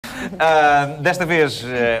Desta vez,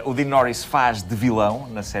 o Dean Norris faz de vilão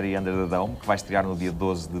na série Under the Dome, que vai estrear no dia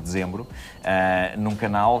 12 de dezembro, num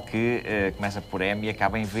canal que começa por M e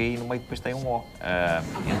acaba em V e no meio depois tem um O,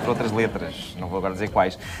 entre outras letras, não vou agora dizer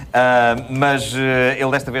quais. Mas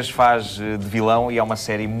ele desta vez faz de vilão e é uma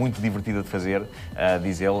série muito divertida de fazer,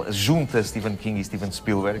 diz ele, junta Stephen King e Steven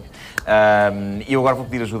Spielberg. E eu agora vou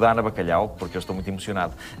pedir ajuda à Ana Bacalhau, porque eu estou muito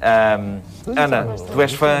emocionado. Ana, tu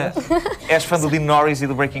és fã do Dean Norris e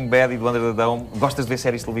do Breaking Bad e do Under the Dome. Gostas de ver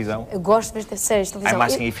séries de televisão? Eu gosto de ver séries de televisão. I'm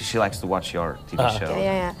asking if she likes to watch your TV show.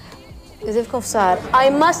 Eu devo confessar,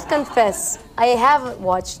 I must confess, I haven't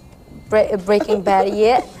watched Breaking Bad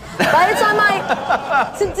yet, but it's on my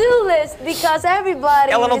to-do list because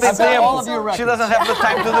everybody. Ela não tem tempo. She doesn't have the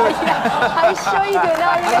time to do it. I'm sure you do.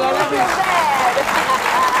 Now you're gonna feel bad.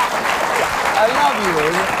 I love you.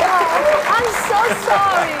 Oh, I'm so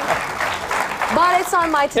sorry. But it's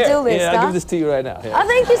on my to-do list. I'll give this to you right now. Oh,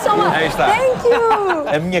 thank you so much. Aí está. Thank you.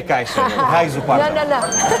 A minha caixa, raios do quarto. No.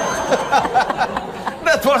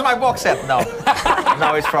 That was my box set. No,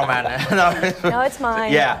 no, it's from Anna. No, it's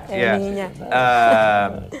mine. Yeah.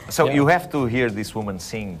 So you have to hear this woman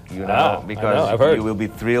sing, you know, because you will be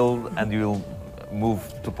thrilled and you will move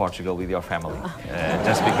to Portugal with your family,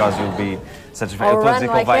 just because you'll be such a. Eu estou a dizer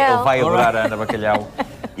que ele vai adorar a Ana Bacalhau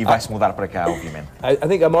e vai se mudar para cá, obviamente. I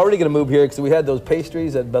think I'm already going to move here because we had those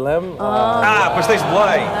pastries at Belém. Pastéis de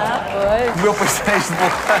Belém. Meu pastéis de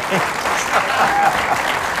Belém.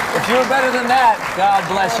 If you were better than that, God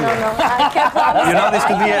bless you. No, I can't promise. You know, this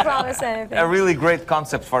could be a really great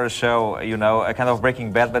concept for a show, you know, a kind of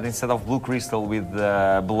Breaking Bad, but instead of Blue Crystal with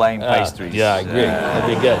Belém pastries. Yeah, I agree. That'd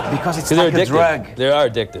be good. Because it's like a drug. They are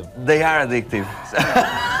addictive. They are addictive.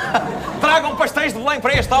 Tragam pastéis de Belém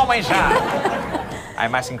para este homem já!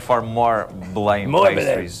 I'm asking for more Belém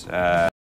pastries.